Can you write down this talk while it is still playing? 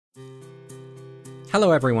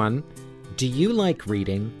Hello, everyone. Do you like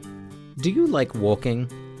reading? Do you like walking?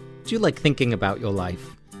 Do you like thinking about your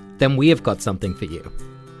life? Then we have got something for you.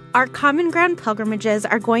 Our Common Ground pilgrimages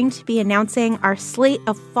are going to be announcing our slate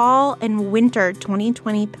of fall and winter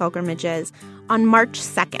 2020 pilgrimages on March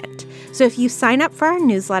 2nd. So if you sign up for our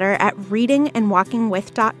newsletter at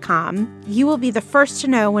readingandwalkingwith.com, you will be the first to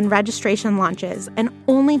know when registration launches, and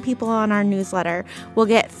only people on our newsletter will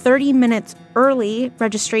get 30 minutes early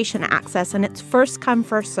registration access, and it's first come,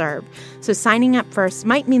 first served. So signing up first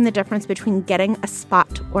might mean the difference between getting a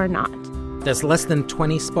spot or not. There's less than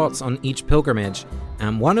 20 spots on each pilgrimage,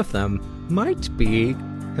 and one of them might be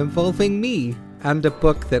involving me and a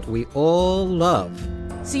book that we all love.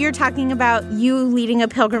 So you're talking about you leading a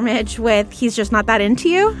pilgrimage with He's Just Not That Into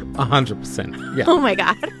You? 100%, yeah. Oh my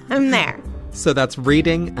God, I'm there. So that's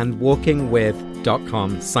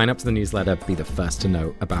readingandwalkingwith.com. Sign up to the newsletter, be the first to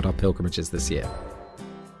know about our pilgrimages this year.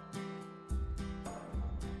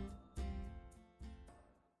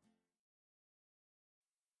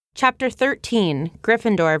 Chapter 13,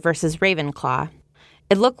 Gryffindor versus Ravenclaw.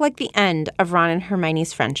 It looked like the end of Ron and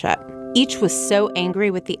Hermione's friendship. Each was so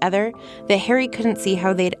angry with the other that Harry couldn't see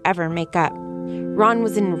how they'd ever make up. Ron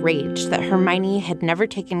was enraged that Hermione had never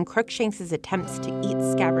taken Crookshanks' attempts to eat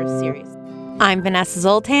Scabbers seriously. I'm Vanessa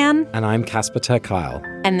Zoltan. And I'm Casper ter Kuile.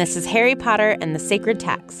 And this is Harry Potter and the Sacred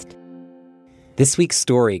Text. This week's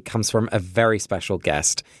story comes from a very special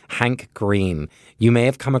guest, Hank Green. You may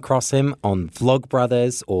have come across him on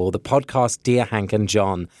Vlogbrothers or the podcast Dear Hank and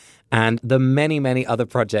John, and the many, many other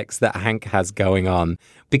projects that Hank has going on.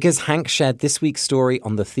 Because Hank shared this week's story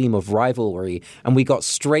on the theme of rivalry, and we got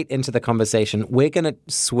straight into the conversation, we're going to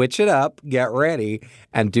switch it up, get ready,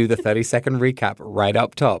 and do the 30-second recap right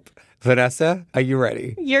up top. Vanessa, are you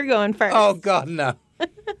ready? You're going first. Oh, God, no.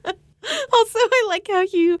 Also, I like how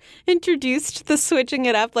you introduced the switching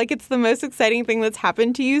it up like it's the most exciting thing that's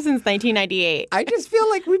happened to you since 1998. I just feel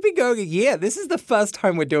like we've been going a year. This is the first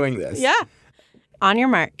time we're doing this. Yeah. On your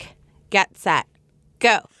mark. Get set.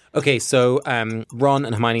 Go. Okay, so Ron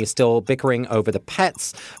and Hermione are still bickering over the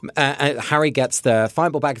pets. Harry gets the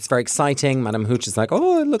fireball back. It's very exciting. Madame Hooch is like,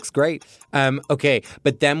 oh, it looks great. Okay,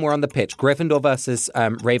 but then we're on the pitch. Gryffindor versus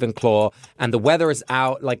Ravenclaw. And the weather is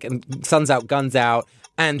out, like sun's out, guns out.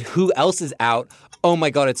 And who else is out? Oh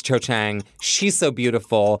my God, it's Cho Chang. She's so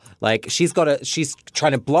beautiful. Like, she's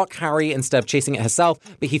trying to block Harry instead of chasing it herself,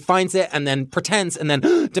 but he finds it and then pretends and then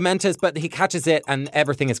Dementors, but he catches it and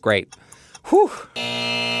everything is great. Whew.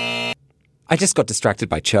 I just got distracted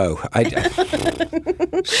by Cho. You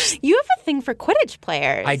have a thing for Quidditch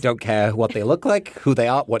players. I don't care what they look like, who they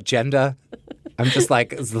are, what gender. I'm just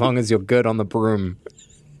like, as long as you're good on the broom.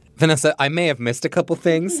 Vanessa, I may have missed a couple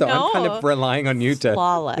things, so I'm kind of relying on you to...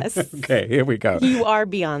 Flawless. Okay, here we go. You are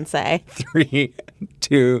Beyonce. 3,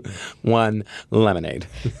 2, 1, lemonade.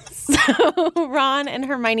 So Ron and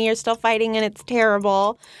Hermione are still fighting, and it's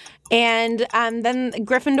terrible. And then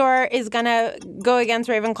Gryffindor is going to go against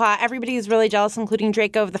Ravenclaw. Everybody's really jealous, including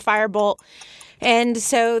Draco of the Firebolt. And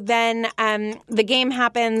so then the game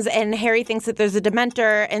happens, and Harry thinks that there's a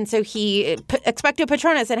Dementor, and so he Expecto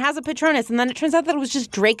Patronus and has a Patronus, and then it turns out that it was just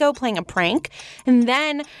Draco playing a prank. And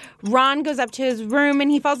then Ron goes up to his room, and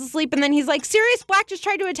he falls asleep, and then he's like, Sirius Black just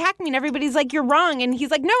tried to attack me, and everybody's like, you're wrong. And he's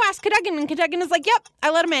like, no, ask Cadogan. And Cadogan is like, yep, I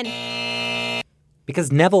let him in.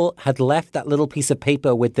 Because Neville had left that little piece of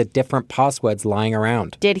paper with the different passwords lying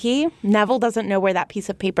around. Did he? Neville doesn't know where that piece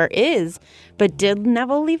of paper is, but did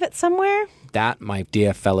Neville leave it somewhere? That, my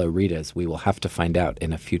dear fellow readers, we will have to find out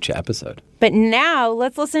in a future episode. But now,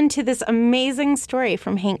 let's listen to this amazing story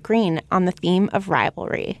from Hank Green on the theme of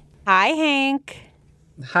rivalry. Hi, Hank.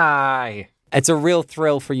 Hi. It's a real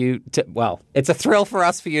thrill for you to... Well, it's a thrill for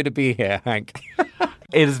us for you to be here, Hank.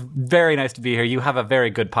 It is very nice to be here. You have a very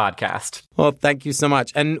good podcast. Well, thank you so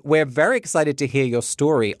much. And we're very excited to hear your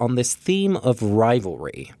story on this theme of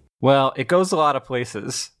rivalry. Well, it goes a lot of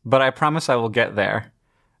places, but I promise I will get there.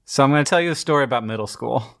 So I'm going to tell you a story about middle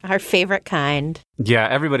school. Our favorite kind. Yeah,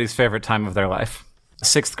 everybody's favorite time of their life.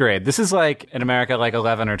 6th grade. This is like, in America, like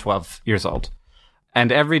 11 or 12 years old.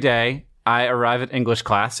 And every day, I arrive at English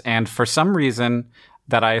class, and for some reason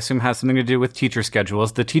that I assume has something to do with teacher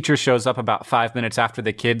schedules, the teacher shows up about 5 minutes after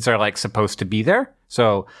the kids are, like, supposed to be there.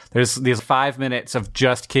 So there's these 5 minutes of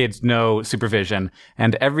just kids, no supervision.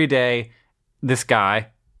 And every day, this guy,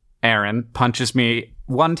 Aaron, punches me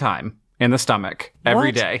one time in the stomach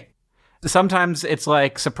every day. Sometimes it's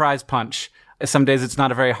like surprise punch. Some days it's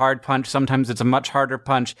not a very hard punch. Sometimes it's a much harder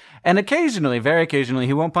punch. And occasionally, very occasionally,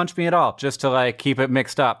 he won't punch me at all just to like keep it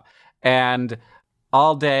mixed up. And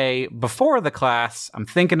all day before the class, I'm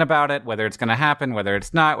thinking about it, whether it's going to happen, whether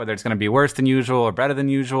it's not, whether it's going to be worse than usual or better than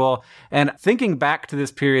usual. And thinking back to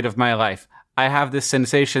this period of my life, I have this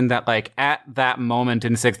sensation that, like, at that moment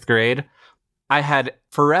in 6th grade, I had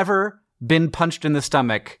forever been punched in the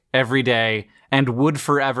stomach every day and would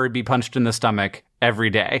forever be punched in the stomach every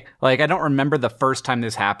day. Like, I don't remember the first time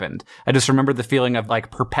this happened. I just remember the feeling of,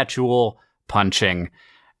 like, perpetual punching.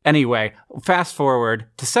 Anyway, fast forward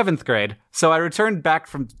to 7th grade. So I returned back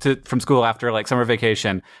from school after, like, summer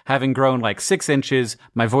vacation, having grown like 6 inches.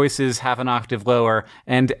 My voice is half an octave lower.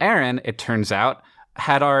 And Aaron, it turns out,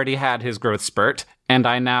 had already had his growth spurt. And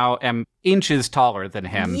I now am inches taller than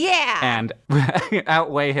him. Yeah. And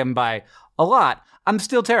outweigh him by a lot. I'm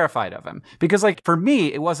still terrified of him. Because, like, for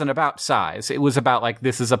me, it wasn't about size. It was about, like,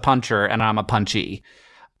 this is a puncher and I'm a punchy.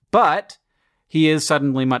 But he is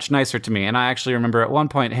suddenly much nicer to me. And I actually remember at one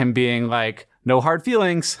point him being like, no hard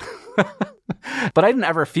feelings. But I didn't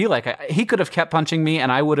ever feel like he could have kept punching me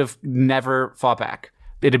and I would have never fought back.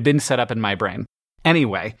 It had been set up in my brain.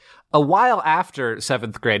 Anyway, a while after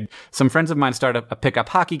 7th grade, some friends of mine started a pickup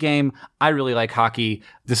hockey game. I really like hockey.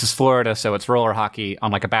 This is Florida, so it's roller hockey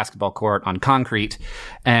on, like, a basketball court on concrete.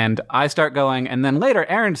 And I start going, and then later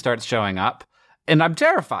Aaron starts showing up. And I'm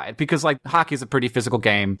terrified because, like, hockey is a pretty physical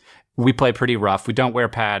game. We play pretty rough. We don't wear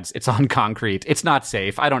pads. It's on concrete. It's not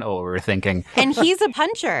safe. I don't know what we were thinking. And he's a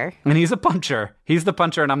puncher. And he's a puncher. He's the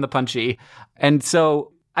puncher and I'm the punchy. And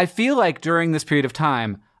so I feel like during this period of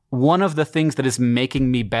time, one of the things that is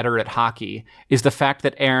making me better at hockey is the fact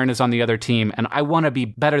that Aaron is on the other team and I want to be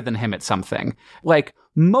better than him at something. Like,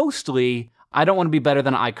 mostly, I don't want to be better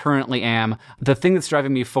than I currently am. The thing that's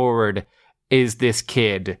driving me forward is this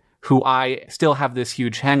kid who I still have this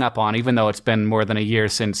huge hang up on, even though it's been more than a year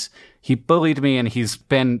since he bullied me and he's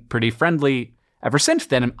been pretty friendly ever since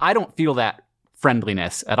then. And I don't feel that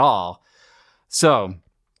friendliness at all. So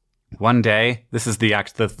one day, this is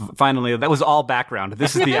finally, that was all background.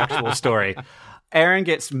 This is the actual story. Aaron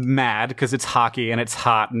gets mad because it's hockey and it's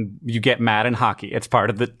hot and you get mad in hockey. It's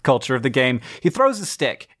part of the culture of the game. He throws a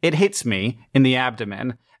stick. It hits me in the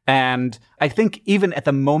abdomen. And I think even at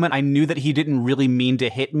the moment, I knew that he didn't really mean to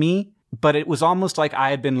hit me, but it was almost like I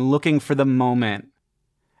had been looking for the moment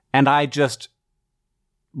and I just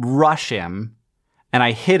rush him and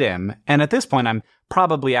I hit him. And at this point, I'm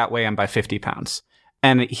probably outweigh him by 50 pounds.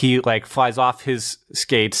 And he, like, flies off his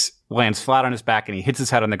skates, lands flat on his back, and he hits his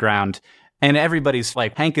head on the ground. And everybody's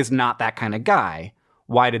like, Hank is not that kind of guy.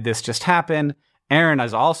 Why did this just happen? Aaron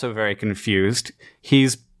is also very confused.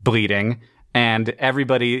 He's bleeding. And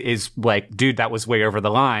everybody is like, dude, that was way over the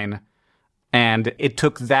line. And it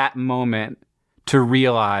took that moment to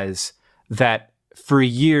realize that for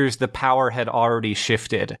years, the power had already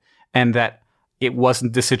shifted and that it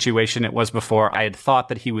wasn't the situation it was before. I had thought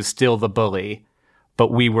that he was still the bully,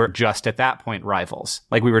 but we were just at that point rivals.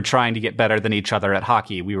 Like, we were trying to get better than each other at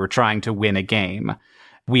hockey. We were trying to win a game.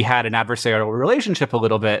 We had an adversarial relationship a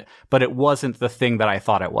little bit, but it wasn't the thing that I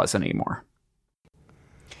thought it was anymore.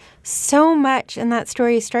 So much in that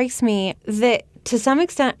story strikes me that to some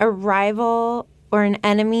extent a rival or an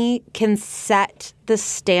enemy can set the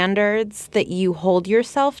standards that you hold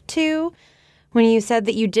yourself to. When you said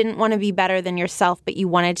that you didn't want to be better than yourself, but you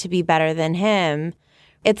wanted to be better than him,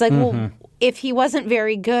 it's like, well, if he wasn't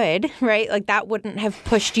very good, right, like that wouldn't have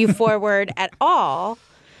pushed you forward at all.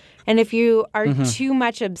 And if you are too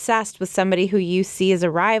much obsessed with somebody who you see as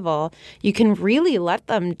a rival, you can really let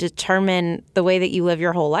them determine the way that you live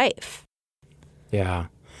your whole life. Yeah.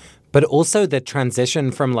 But also the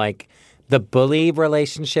transition from, like, the bully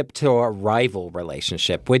relationship to a rival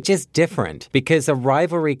relationship, which is different because a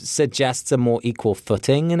rivalry suggests a more equal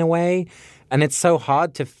footing in a way. And it's so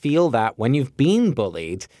hard to feel that when you've been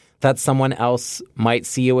bullied, that someone else might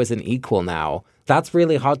see you as an equal now. That's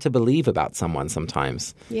really hard to believe about someone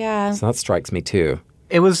sometimes. Yeah. So that strikes me too.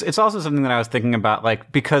 It's also something that I was thinking about,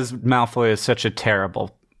 like, because Malfoy is such a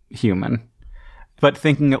terrible human. But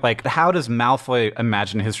thinking, like, how does Malfoy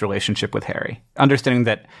imagine his relationship with Harry? Understanding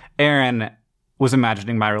that Aaron was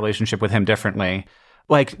imagining my relationship with him differently.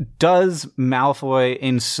 Like, does Malfoy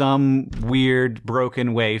in some weird,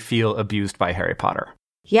 broken way feel abused by Harry Potter?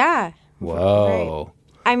 Yeah. Whoa. Right.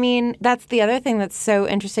 I mean, that's the other thing that's so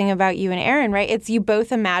interesting about you and Aaron, right? It's you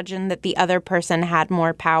both imagine that the other person had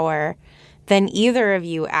more power than either of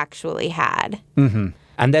you actually had.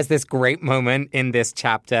 And there's this great moment in this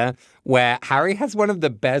chapter where Harry has one of the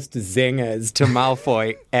best zingers to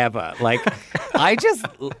Malfoy ever. Like, I just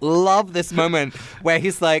love this moment where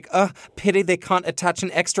he's like, oh, pity they can't attach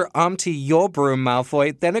an extra arm to your broom,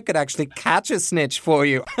 Malfoy. Then it could actually catch a snitch for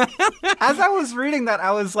you. As I was reading that,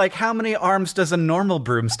 I was like, how many arms does a normal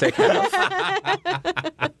broomstick have?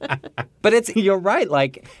 But you're right.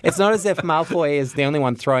 Like, it's not as if Malfoy is the only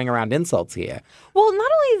one throwing around insults here. Well,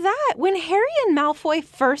 not only that, when Harry and Malfoy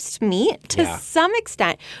first meet, to some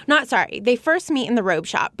extent, they first meet in the robe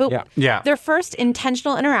shop, but their first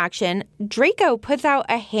intentional interaction, Draco puts out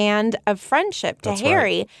a hand of friendship to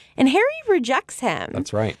Harry, and Harry rejects him.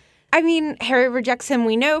 That's right. I mean, Harry rejects him,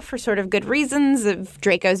 we know, for sort of good reasons of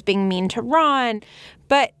Draco's being mean to Ron,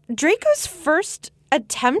 but Draco's first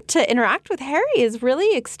attempt to interact with Harry is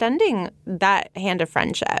really extending that hand of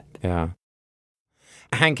friendship. Yeah.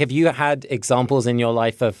 Hank, have you had examples in your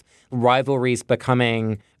life of rivalries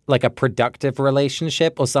becoming like a productive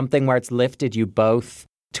relationship or something where it's lifted you both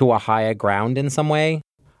to a higher ground in some way?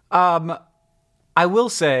 I will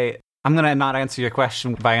say, I'm going to not answer your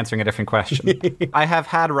question by answering a different question. I have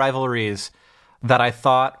had rivalries that I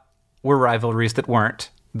thought were rivalries that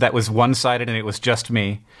weren't, that was one-sided and it was just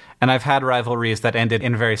me. And I've had rivalries that ended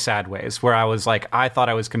in very sad ways, where I was like, I thought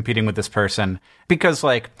I was competing with this person because,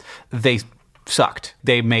 like, they sucked.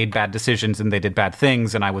 They made bad decisions and they did bad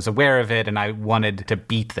things, and I was aware of it, and I wanted to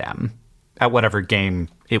beat them at whatever game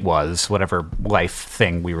it was, whatever life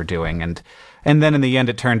thing we were doing. And then in the end,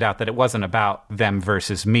 it turned out that it wasn't about them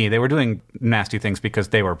versus me. They were doing nasty things because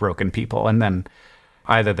they were broken people. And then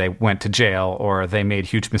either they went to jail or they made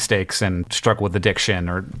huge mistakes and struggled with addiction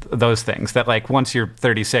or those things that, like, once you're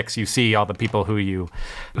 36, you see all the people who you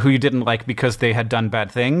didn't like because they had done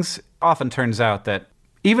bad things. Often turns out that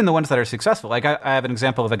even the ones that are successful, like I have an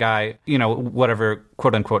example of a guy, whatever,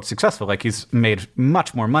 quote unquote, successful, like he's made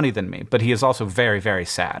much more money than me, but he is also very, very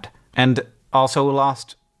sad and also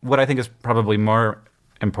lost what I think is probably more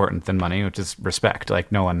important than money, which is respect.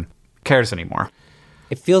 Like, no one cares anymore.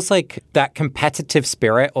 It feels like that competitive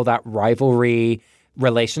spirit or that rivalry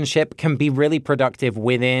relationship can be really productive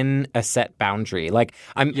within a set boundary. Like,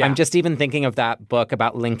 I'm just even thinking of that book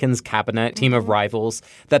about Lincoln's Cabinet, Team of Rivals,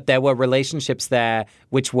 that there were relationships there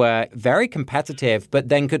which were very competitive, but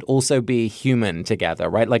then could also be human together,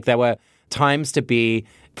 right? Like, there were times to be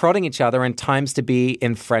prodding each other and times to be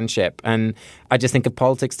in friendship. And I just think of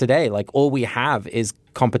politics today. Like, all we have is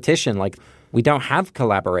competition. Like, we don't have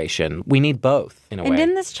collaboration. We need both, in a way. And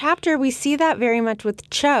in this chapter, we see that very much with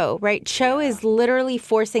Cho, right? Cho is literally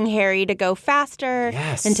forcing Harry to go faster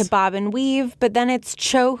and to bob and weave. But then it's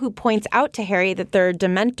Cho who points out to Harry that there are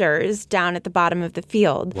Dementors down at the bottom of the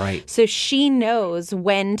field. Right. So she knows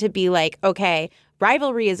when to be like, okay,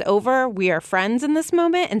 rivalry is over. We are friends in this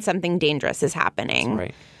moment, and something dangerous is happening. That's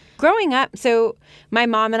right. Growing up, so my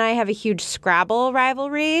mom and I have a huge Scrabble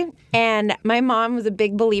rivalry, and my mom was a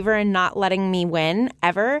big believer in not letting me win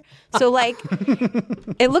ever. So, like,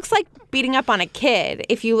 it looks like beating up on a kid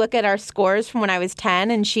if you look at our scores from when I was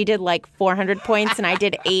 10 and she did like 400 points and I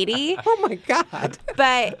did 80. Oh, my God.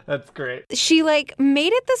 But that's great. She, like,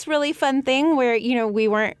 made it this really fun thing where, we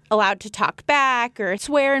weren't allowed to talk back or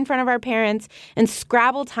swear in front of our parents. And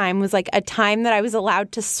Scrabble time was like a time that I was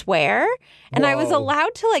allowed to swear. And I was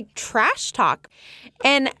allowed to, like, trash talk.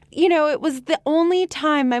 And, it was the only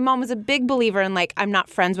time my mom was a big believer in, like, I'm not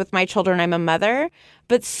friends with my children, I'm a mother.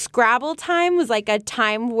 But Scrabble time was, like, a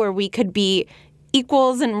time where we could be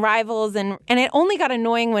equals and rivals. And it only got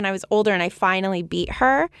annoying when I was older and I finally beat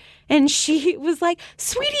her. And she was like,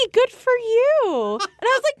 sweetie, good for you. And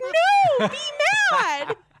I was like, no, be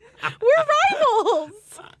mad. We're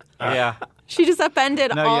rivals. Yeah. She just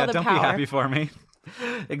upended all the don't power. Be happy for me.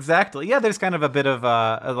 Exactly. Yeah, there's kind of a bit of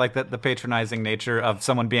like the patronizing nature of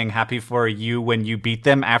someone being happy for you when you beat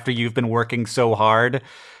them after you've been working so hard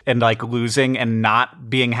and, like, losing and not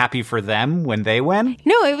being happy for them when they win.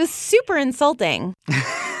 No, it was super insulting.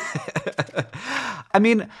 I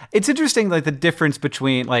mean, it's interesting, like, the difference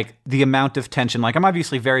between, like, the amount of tension. Like, I'm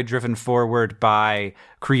obviously very driven forward by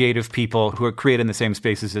creative people who are created in the same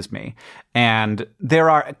spaces as me. And there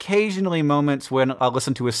are occasionally moments when I'll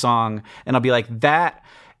listen to a song and I'll be like, that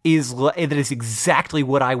is exactly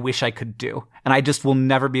what I wish I could do. And I just will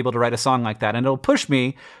never be able to write a song like that. And it'll push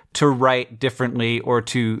me to write differently or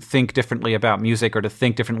to think differently about music or to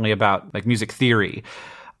think differently about, like, music theory.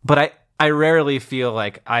 But I rarely feel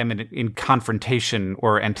like I'm in confrontation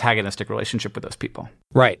or antagonistic relationship with those people.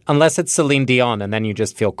 Right. Unless it's Celine Dion and then you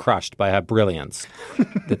just feel crushed by her brilliance.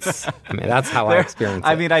 That's how I experience it.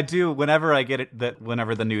 I mean, I do whenever I get it,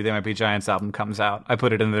 whenever the new They Might Be Giants album comes out, I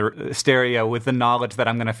put it in the stereo with the knowledge that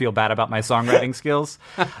I'm going to feel bad about my songwriting skills,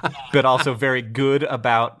 but also very good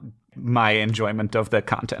about my enjoyment of the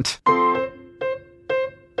content.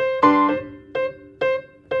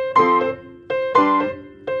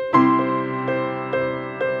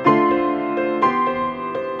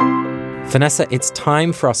 Vanessa, it's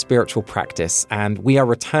time for our spiritual practice, and we are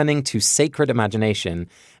returning to sacred imagination.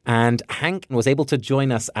 And Hank was able to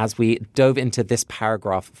join us as we dove into this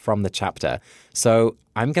paragraph from the chapter. So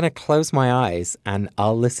I'm going to close my eyes and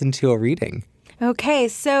I'll listen to your reading. Okay,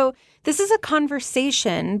 so this is a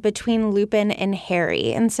conversation between Lupin and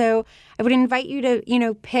Harry. And so I would invite you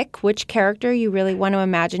to, pick which character you really want to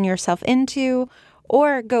imagine yourself into,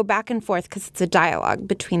 or go back and forth because it's a dialogue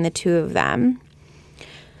between the two of them.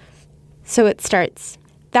 So it starts,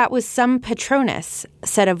 "That was some Patronus,"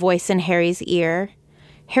 said a voice in Harry's ear.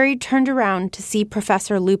 Harry turned around to see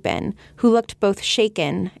Professor Lupin, who looked both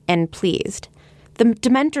shaken and pleased. "The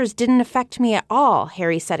Dementors didn't affect me at all,"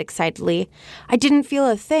 Harry said excitedly. "I didn't feel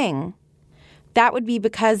a thing." "That would be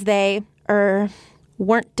because they,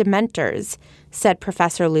 weren't Dementors," said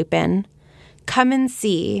Professor Lupin. "Come and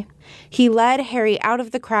see." He led Harry out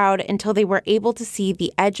of the crowd until they were able to see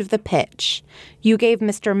the edge of the pitch. "You gave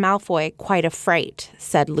Mr. Malfoy quite a fright,"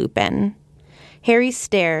 said Lupin. Harry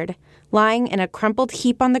stared. Lying in a crumpled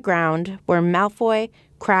heap on the ground were Malfoy,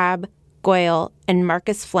 Crabbe, Goyle, and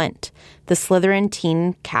Marcus Flint, the Slytherin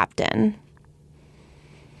teen captain.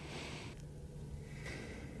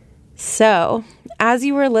 So, as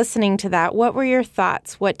you were listening to that, what were your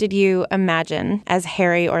thoughts? What did you imagine as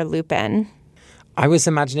Harry or Lupin? I was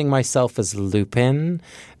imagining myself as Lupin,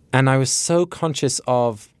 and I was so conscious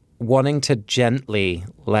of wanting to gently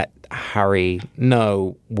let Harry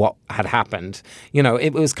know what had happened.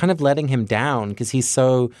 It was kind of letting him down because he's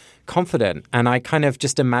so confident. And I kind of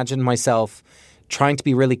just imagined myself trying to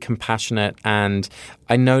be really compassionate. And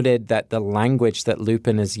I noted that the language that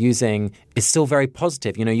Lupin is using is still very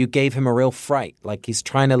positive. You gave him a real fright, like he's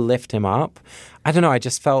trying to lift him up. I don't know. I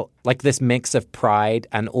just felt like this mix of pride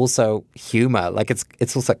and also humor. Like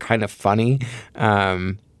it's also kind of funny.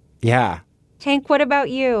 Yeah. Hank, what about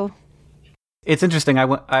you? It's interesting.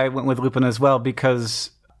 I went with Lupin as well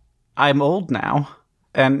because I'm old now.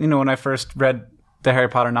 And, when I first read the Harry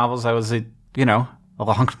Potter novels, I was, a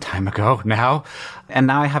long time ago now. And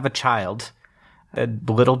now I have a child, a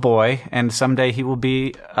little boy, and someday he will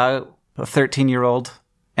be a 13-year-old.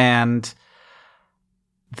 And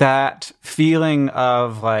that feeling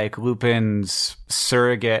of like Lupin's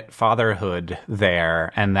surrogate fatherhood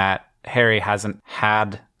there, and that Harry hasn't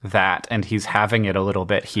had that and he's having it a little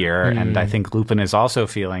bit here, and I think Lupin is also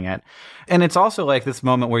feeling it. And it's also like this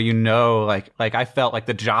moment where like I felt like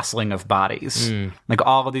the jostling of bodies, like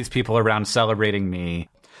all of these people around celebrating me.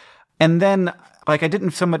 And then like I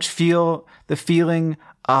didn't so much feel the feeling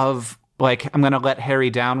of like I'm going to let Harry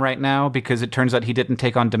down right now because it turns out he didn't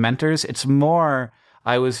take on Dementors. It's more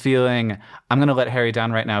I was feeling I'm going to let Harry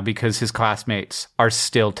down right now because his classmates are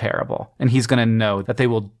still terrible and he's going to know that they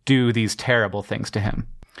will do these terrible things to him.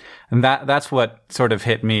 And that's what sort of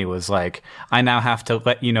hit me, was like, I now have to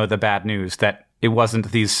let you know the bad news, that it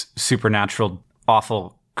wasn't these supernatural,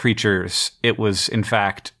 awful creatures. It was, in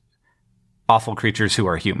fact, awful creatures who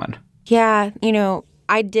are human. Yeah,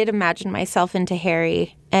 I did imagine myself into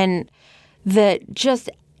Harry, and the just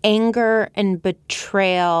anger and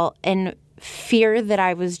betrayal and fear that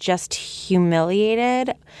I was just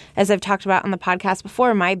humiliated. As I've talked about on the podcast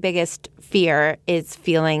before, my biggest fear is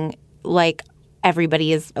feeling like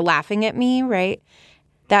everybody is laughing at me, right?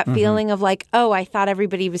 That feeling of like, oh, I thought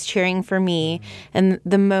everybody was cheering for me. And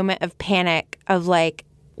the moment of panic of like,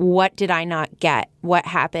 what did I not get? What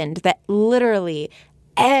happened that literally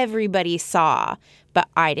everybody saw, but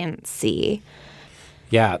I didn't see?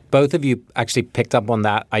 Yeah, both of you actually picked up on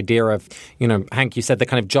that idea of, Hank, you said the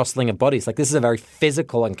kind of jostling of bodies. Like, this is a very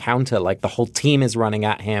physical encounter. Like, the whole team is running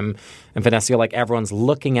at him. And Vanessa, like, everyone's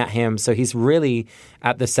looking at him. So he's really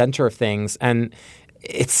at the center of things. And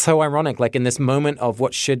it's so ironic, like, in this moment of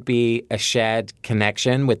what should be a shared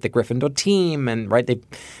connection with the Gryffindor team. And, right, they've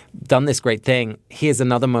done this great thing. Here's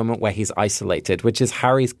another moment where he's isolated, which is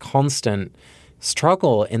Harry's constant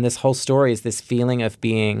struggle in this whole story, is this feeling of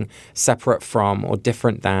being separate from or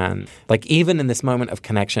different than. Like, even in this moment of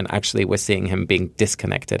connection, actually, we're seeing him being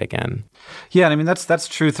disconnected again. Yeah, I mean, that's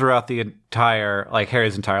true throughout the entire, like,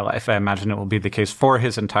 Harry's entire life. I imagine it will be the case for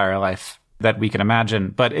his entire life that we can imagine.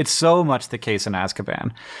 But it's so much the case in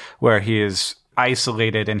Azkaban, where he is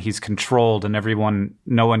isolated and he's controlled, and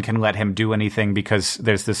no one can let him do anything because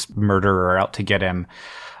there's this murderer out to get him,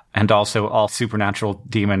 and also all supernatural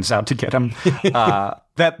demons out to get him.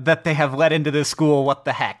 That they have let into this school. What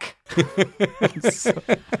the heck?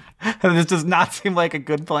 This does not seem like a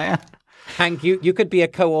good plan. Hank, you could be a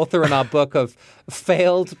co-author in our book of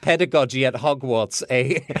Failed Pedagogy at Hogwarts,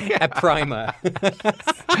 a primer.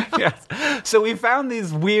 Yes. So we found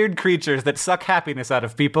these weird creatures that suck happiness out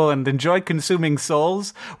of people and enjoy consuming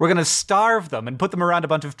souls. We're going to starve them and put them around a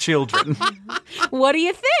bunch of children. What do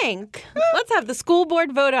you think? Let's have the school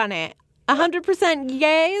board vote on it. 100%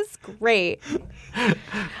 yays? Great.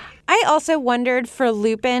 I also wondered for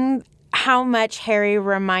Lupin how much Harry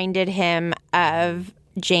reminded him of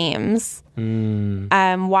James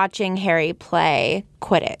watching Harry play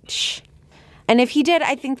Quidditch. And if he did,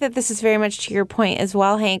 I think that this is very much to your point as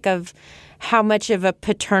well, Hank, of how much of a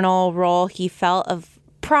paternal role he felt of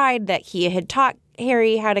pride that he had taught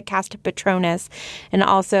Harry how to cast a Patronus, and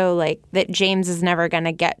also like that James is never going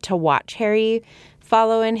to get to watch Harry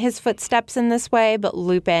follow in his footsteps in this way, but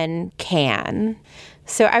Lupin can.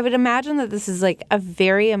 So I would imagine that this is like a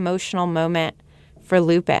very emotional moment for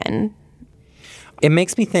Lupin. It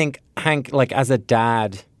makes me think, Hank, like as a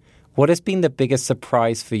dad, what has been the biggest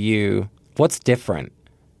surprise for you? What's different?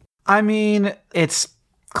 I mean, it's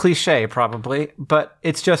cliche probably, but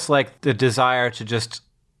it's just like the desire to just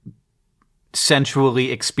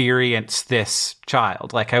sensually experience this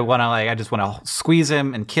child. Like I just want to squeeze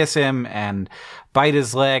him and kiss him and bite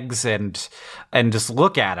his legs and just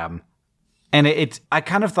look at him. And I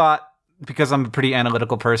kind of thought, because I'm a pretty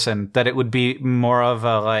analytical person, that it would be more of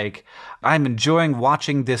a like, I'm enjoying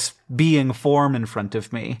watching this being form in front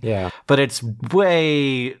of me. Yeah. But it's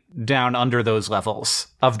way down under those levels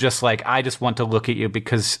of just like, I just want to look at you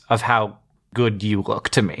because of how good you look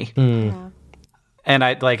to me. Yeah. And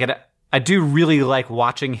I do really like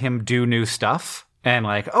watching him do new stuff. And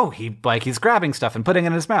like, oh, he's grabbing stuff and putting it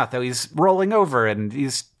in his mouth. Oh, he's rolling over and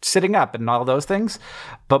he's sitting up and all those things.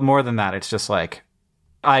 But more than that, it's just like,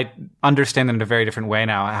 I understand in a very different way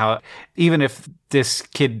now how even if this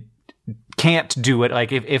kid can't do it,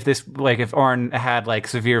 like if Oren had like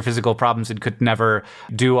severe physical problems and could never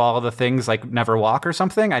do all of the things, like never walk or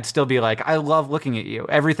something, I'd still be like, I love looking at you.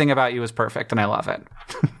 Everything about you is perfect and I love it.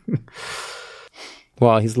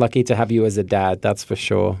 Well, he's lucky to have you as a dad, that's for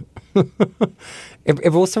sure.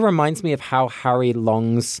 It also reminds me of how Harry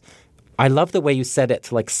longs, I love the way you said it,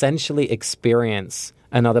 to like sensually experience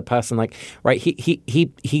another person. Like, right,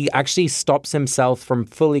 he actually stops himself from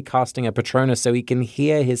fully casting a Patronus so he can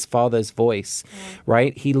hear his father's voice,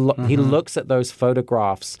 right? He looks at those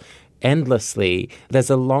photographs endlessly. There's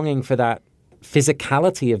a longing for that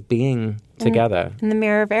physicality of being together. And the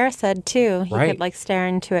Mirror of Erised, too. He could like stare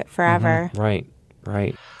into it forever. Right.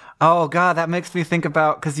 Oh, God, that makes me think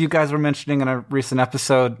about, because you guys were mentioning in a recent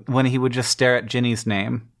episode when he would just stare at Ginny's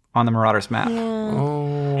name on the Marauders map. Yeah.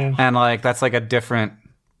 Oh. And like, that's like a different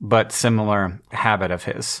but similar habit of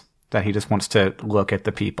his, that he just wants to look at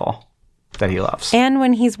the people that he loves. And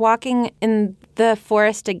when he's walking in the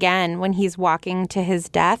forest again, when he's walking to his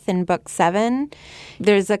death in book 7,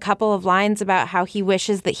 there's a couple of lines about how he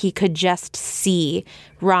wishes that he could just see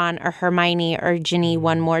Ron or Hermione or Ginny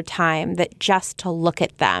one more time, that just to look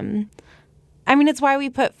at them. I mean, it's why we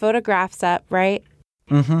put photographs up, right?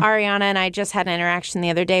 Mm-hmm. Ariana and I just had an interaction the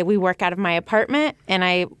other day. We work out of my apartment, and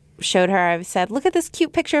I showed her, I said, look at this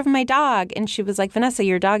cute picture of my dog. And she was like, Vanessa,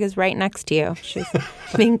 your dog is right next to you. She's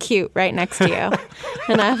being cute right next to you.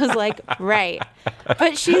 And I was like, right.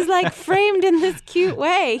 But she's like framed in this cute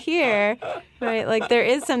way here. Right? Like there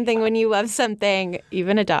is something when you love something,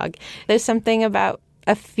 even a dog, there's something about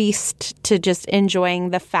a feast to just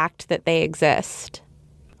enjoying the fact that they exist.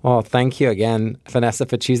 Well, thank you again, Vanessa,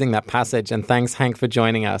 for choosing that passage. And thanks, Hank, for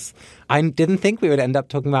joining us. I didn't think we would end up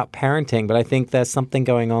talking about parenting, but I think there's something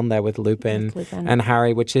going on there with Lupin and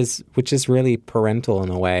Harry, which is really parental in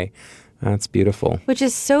a way. That's beautiful. Which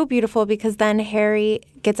is so beautiful because then Harry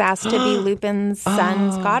gets asked to be Lupin's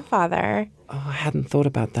son's godfather. Oh, I hadn't thought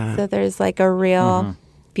about that. So there's like a real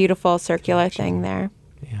beautiful circular thing there.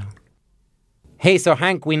 Yeah. Hey, so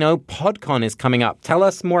Hank, we know PodCon is coming up. Tell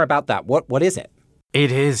us more about that. What is it? It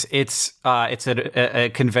is. It's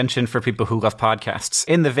a convention for people who love podcasts,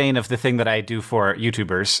 in the vein of the thing that I do for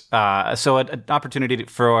YouTubers. So an opportunity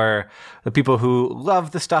for the people who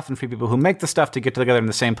love the stuff and for people who make the stuff to get together in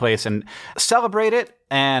the same place and celebrate it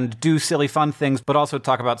and do silly fun things, but also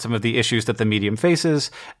talk about some of the issues that the medium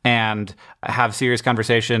faces and have serious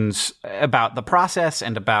conversations about the process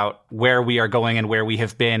and about where we are going and where we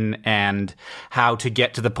have been and how to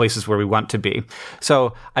get to the places where we want to be.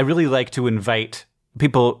 So I really like to invite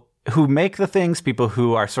people who make the things, people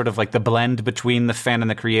who are sort of like the blend between the fan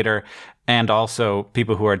and the creator, and also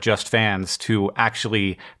people who are just fans to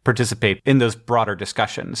actually participate in those broader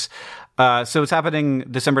discussions. So it's happening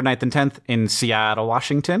December 9th and 10th in Seattle,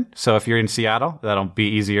 Washington. So if you're in Seattle, that'll be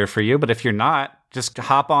easier for you. But if you're not, just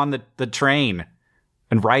hop on the train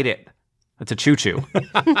and ride it. It's a choo-choo.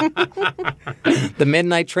 The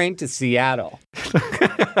midnight train to Seattle.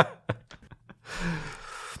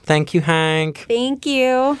 Thank you, Hank. Thank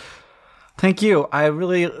you. Thank you.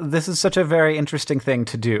 This is such a very interesting thing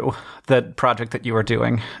to do, the project that you are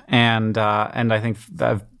doing. And I think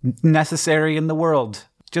necessary in the world.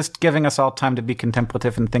 Just giving us all time to be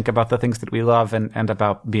contemplative and think about the things that we love and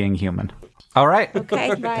about being human. All right.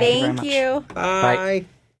 Okay. Thank you. Bye.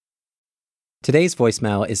 Today's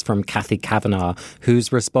voicemail is from Kathy Kavanagh,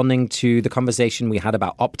 who's responding to the conversation we had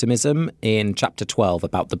about optimism in Chapter 12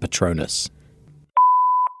 about the Patronus.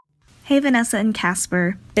 Hey, Vanessa and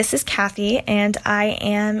Casper. This is Kathy, and I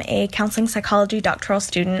am a counseling psychology doctoral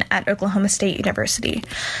student at Oklahoma State University.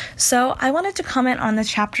 So I wanted to comment on the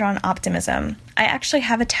chapter on optimism. I actually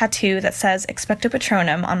have a tattoo that says Expecto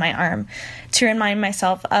Patronum on my arm to remind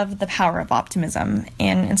myself of the power of optimism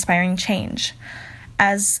in inspiring change.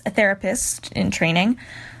 As a therapist in training,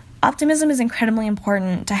 optimism is incredibly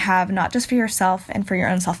important to have not just for yourself and for your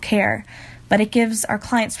own self-care, but it gives our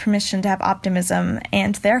clients permission to have optimism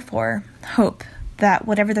and, therefore, hope that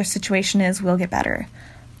whatever their situation is will get better.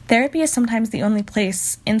 Therapy is sometimes the only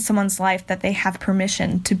place in someone's life that they have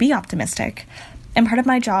permission to be optimistic. And part of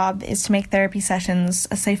my job is to make therapy sessions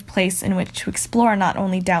a safe place in which to explore not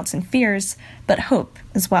only doubts and fears, but hope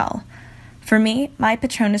as well. For me, my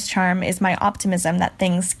Patronus charm is my optimism that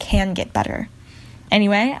things can get better.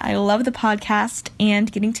 Anyway, I love the podcast,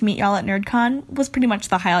 and getting to meet y'all at NerdCon was pretty much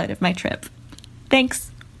the highlight of my trip.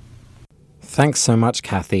 Thanks. Thanks so much,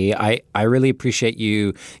 Kathy. I really appreciate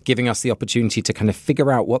you giving us the opportunity to kind of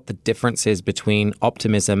figure out what the difference is between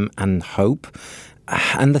optimism and hope.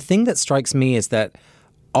 And the thing that strikes me is that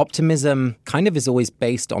optimism kind of is always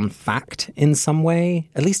based on fact in some way,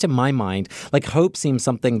 at least in my mind. Like hope seems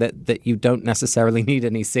something that you don't necessarily need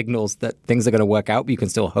any signals that things are going to work out, but you can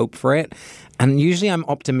still hope for it. And usually I'm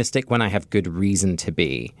optimistic when I have good reason to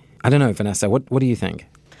be. I don't know, Vanessa, what do you think?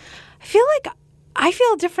 I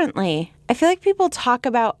feel differently. I feel like people talk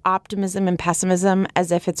about optimism and pessimism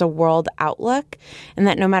as if it's a world outlook, and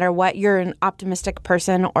that no matter what, you're an optimistic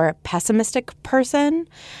person or a pessimistic person.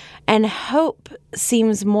 And hope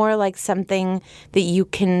seems more like something that you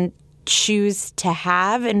can choose to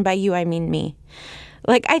have. And by you, I mean me.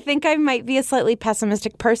 Like, I think I might be a slightly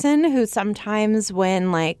pessimistic person who sometimes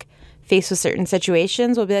when, like, faced with certain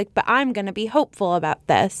situations will be like, but I'm going to be hopeful about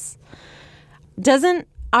this. Doesn't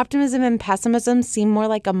optimism and pessimism seem more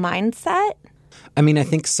like a mindset? I mean, I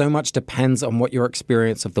think so much depends on what your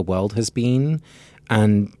experience of the world has been.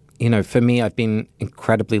 And, you know, for me, I've been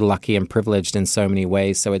incredibly lucky and privileged in so many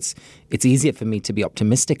ways. So it's easier for me to be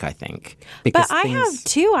optimistic, I think. But I have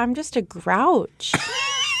too. I'm just a grouch.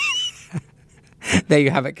 There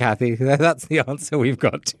you have it, Kathy. That's the answer we've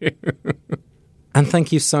got to. And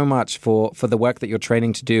thank you so much for the work that you're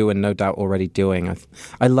training to do and no doubt already doing.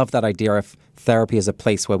 I love that idea of therapy as a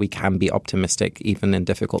place where we can be optimistic even in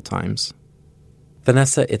difficult times.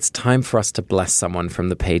 Vanessa, it's time for us to bless someone from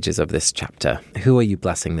the pages of this chapter. Who are you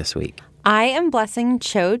blessing this week? I am blessing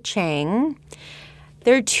Cho Chang.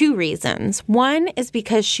 There are two reasons. One is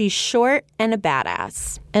because she's short and a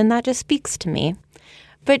badass, and that just speaks to me.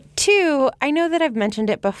 But two, I know that I've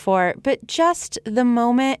mentioned it before, but just the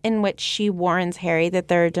moment in which she warns Harry that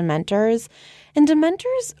there are Dementors, and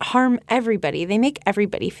Dementors harm everybody. They make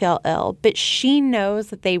everybody feel ill, but she knows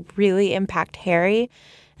that they really impact Harry.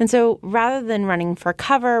 And so rather than running for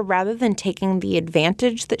cover, rather than taking the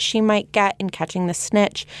advantage that she might get in catching the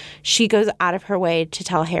snitch, she goes out of her way to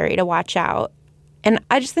tell Harry to watch out. And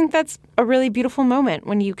I just think that's a really beautiful moment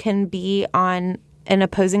when you can be on an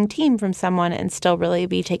opposing team from someone and still really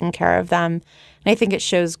be taking care of them. And I think it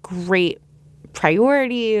shows great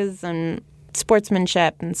priorities and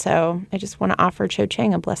sportsmanship. And so I just want to offer Cho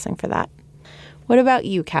Chang a blessing for that. What about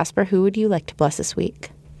you, Casper? Who would you like to bless this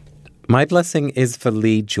week? My blessing is for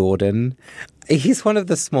Lee Jordan. He's one of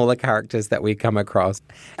the smaller characters that we come across.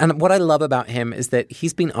 And what I love about him is that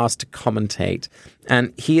he's been asked to commentate.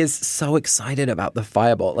 And he is so excited about the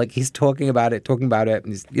Firebolt. Like, he's talking about it. And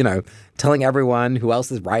he's, telling everyone who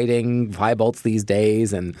else is writing Firebolts these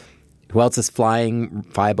days. And Who else is flying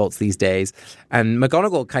firebolts these days? And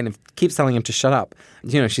McGonagall kind of keeps telling him to shut up.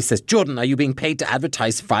 She says, Jordan, are you being paid to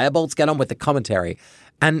advertise firebolts? Get on with the commentary.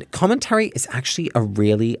 And commentary is actually a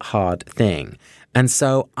really hard thing. And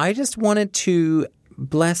so I just wanted to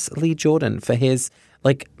bless Lee Jordan for his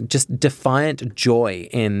just defiant joy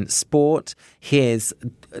in sport, his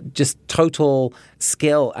just total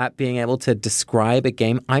skill at being able to describe a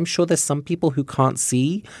game. I'm sure there's some people who can't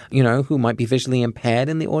see, who might be visually impaired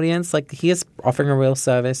in the audience. He is offering a real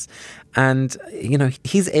service. And,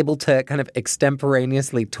 he's able to kind of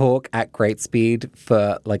extemporaneously talk at great speed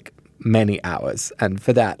for many hours. And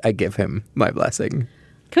for that, I give him my blessing.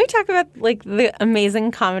 Can we talk about the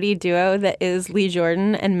amazing comedy duo that is Lee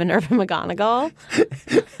Jordan and Minerva McGonagall?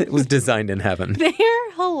 It was designed in heaven.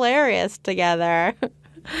 They're hilarious together.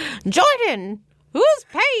 Jordan, who's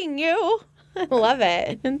paying you? I love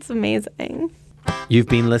it. It's amazing. You've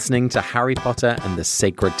been listening to Harry Potter and the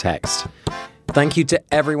Sacred Text. Thank you to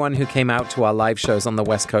everyone who came out to our live shows on the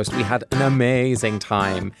West Coast. We had an amazing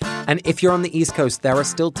time. And if you're on the East Coast, there are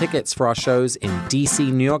still tickets for our shows in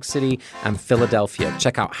DC, New York City, and Philadelphia.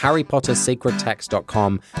 Check out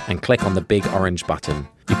harrypottersacredtext.com and click on the big orange button.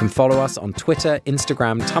 You can follow us on Twitter,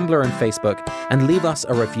 Instagram, Tumblr, and Facebook, and leave us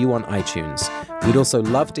a review on iTunes. We'd also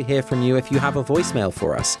love to hear from you if you have a voicemail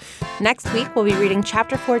for us. Next week, we'll be reading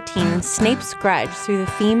Chapter 14, Snape's Grudge, through the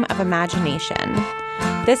theme of imagination.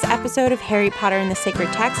 This episode of Harry Potter and the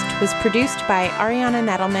Sacred Text was produced by Ariana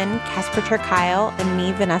Nettleman, Casper ter Kuile, and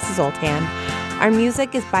me, Vanessa Zoltan. Our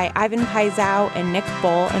music is by Ivan Paisau and Nick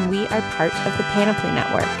Boll, and we are part of the Panoply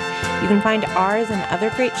Network. You can find ours and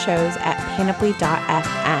other great shows at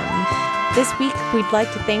panoply.fm. This week, we'd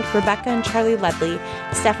like to thank Rebecca and Charlie Ledley,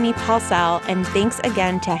 Stephanie Paulsell, and thanks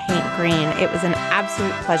again to Hank Green. It was an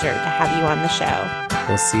absolute pleasure to have you on the show.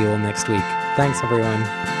 We'll see you all next week. Thanks, everyone.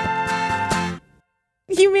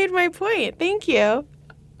 You made my point. Thank you.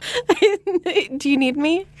 Do you need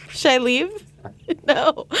me? Should I leave?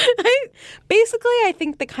 No. I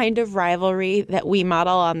think the kind of rivalry that we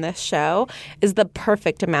model on this show is the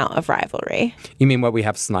perfect amount of rivalry. You mean where we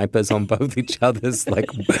have snipers on both each other's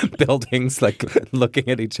buildings, looking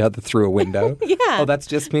at each other through a window? Yeah. Oh, that's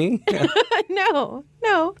just me? No.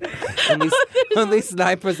 Only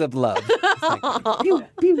snipers of love. Pew,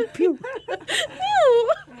 pew, pew.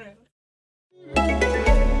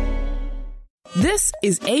 This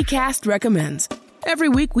is Acast Recommends. Every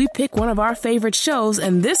week we pick one of our favorite shows,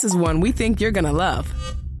 and this is one we think you're gonna love.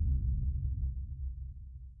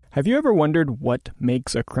 Have you ever wondered what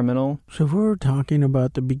makes a criminal? So if we're talking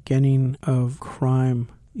about the beginning of crime,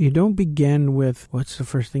 you don't begin with, what's the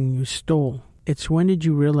first thing you stole? It's when did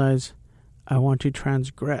you realize, I want to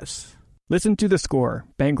transgress? Listen to The Score,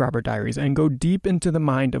 Bank Robber Diaries, and go deep into the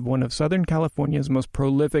mind of one of Southern California's most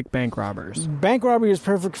prolific bank robbers. Bank robbery is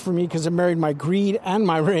perfect for me because it married my greed and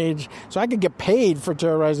my rage, so I could get paid for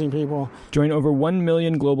terrorizing people. Join over 1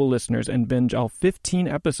 million global listeners and binge all 15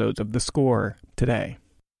 episodes of The Score today.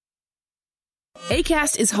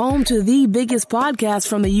 Acast is home to the biggest podcasts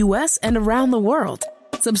from the U.S. and around the world.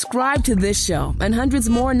 Subscribe to this show and hundreds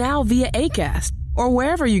more now via Acast or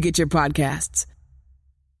wherever you get your podcasts.